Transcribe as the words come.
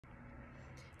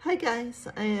Hi guys,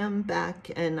 I am back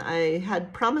and I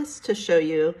had promised to show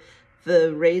you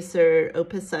the Razer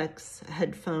Opus X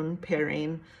headphone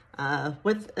pairing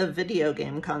with a video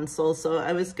game console. So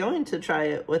I was going to try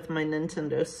it with my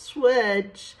Nintendo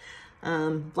Switch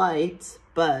Lite,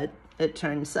 but it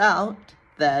turns out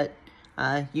that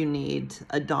you need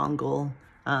a dongle.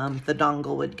 The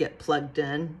dongle would get plugged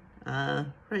in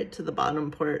right to the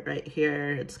bottom port right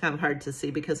here. It's kind of hard to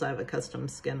see because I have a custom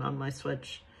skin on my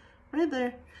Switch right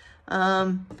there.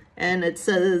 And it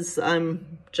says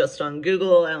I'm just on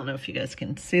Google. I don't know if you guys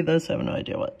can see this. I have no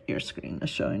idea what your screen is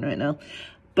showing right now.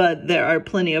 But there are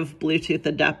plenty of Bluetooth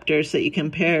adapters that you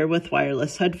can pair with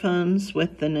wireless headphones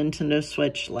with the Nintendo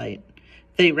Switch Lite.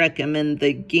 They recommend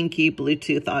the Ginky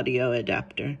Bluetooth audio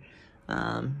adapter.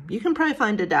 You can probably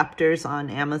find adapters on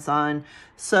Amazon.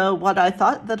 So what I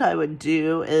thought that I would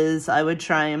do is I would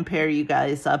try and pair you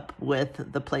guys up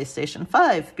with the PlayStation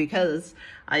 5 because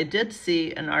I did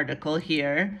see an article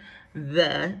here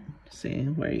that, see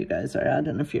where you guys are at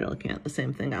and if you're looking at the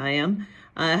same thing I am,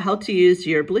 how to use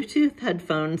your Bluetooth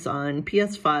headphones on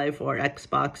PS5 or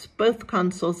Xbox. Both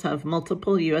consoles have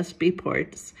multiple USB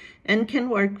ports and can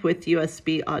work with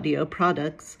USB audio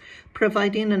products,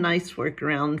 providing a nice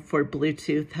workaround for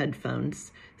Bluetooth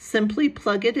headphones. Simply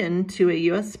plug it into a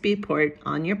USB port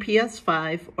on your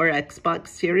PS5 or Xbox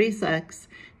Series X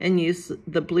and use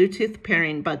the Bluetooth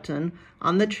pairing button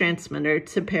on the transmitter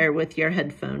to pair with your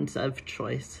headphones of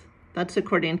choice. That's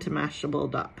according to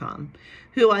Mashable.com,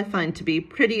 who I find to be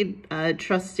pretty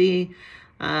trusty.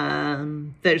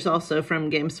 There's also from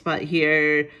GameSpot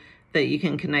here that you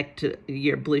can connect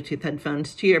your Bluetooth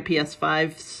headphones to your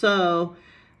PS5. So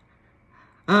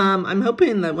I'm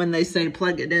hoping that when they say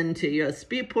plug it into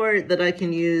USB port that I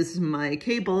can use my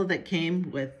cable that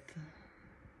came with,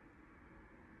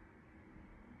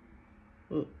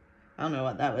 ooh, I don't know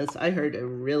what that was. I heard a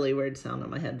really weird sound on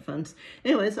my headphones.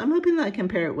 Anyways, I'm hoping that I can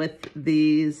pair it with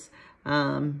these,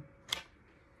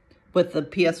 with the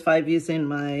PS5 using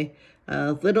my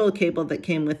little cable that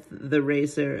came with the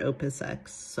Razer Opus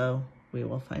X. So we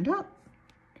will find out.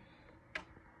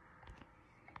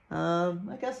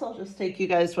 I guess I'll just take you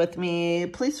guys with me.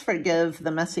 Please forgive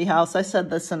the messy house. I said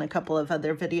this in a couple of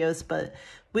other videos, but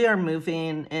we are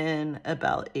moving in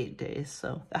about 8 days.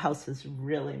 So the house is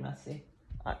really messy.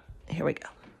 All right, here we go.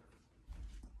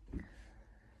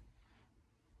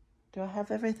 Do I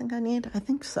have everything I need? I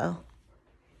think so.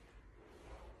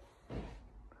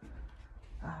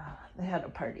 They had a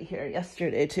party here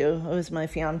yesterday too. It was my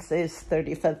fiance's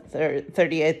 35th or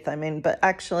 38th, I mean, but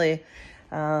actually,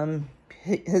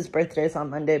 his birthday is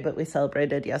on Monday, but we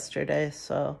celebrated yesterday.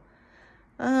 So,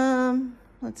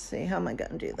 let's see, how am I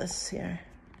going to do this here?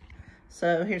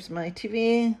 So here's my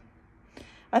TV.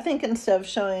 I think instead of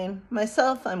showing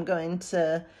myself, I'm going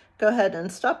to go ahead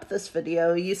and stop this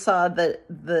video. You saw that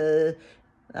the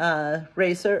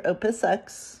Razer Opus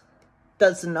X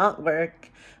does not work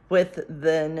with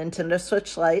the Nintendo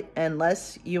Switch Lite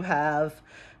unless you have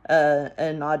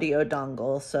an audio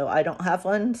dongle. So I don't have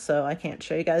one, so I can't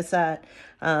show you guys that.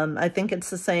 I think it's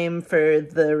the same for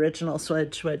the original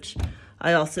Switch, which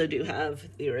I also do have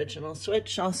the original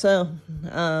Switch also.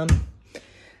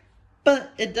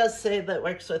 But it does say that it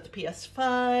works with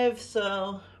PS5,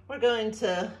 so we're going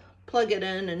to plug it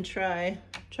in and try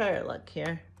our luck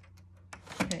here.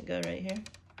 Can it go right here?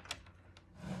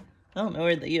 I don't know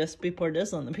where the USB port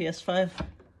is on the PS5.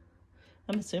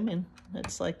 I'm assuming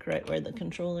it's like right where the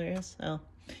controller is. Oh,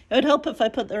 it would help if I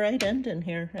put the right end in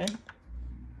here, right?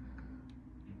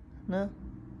 No?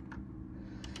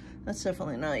 That's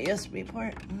definitely not a USB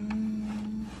port.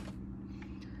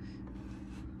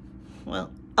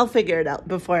 Well, I'll figure it out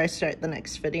before I start the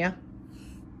next video.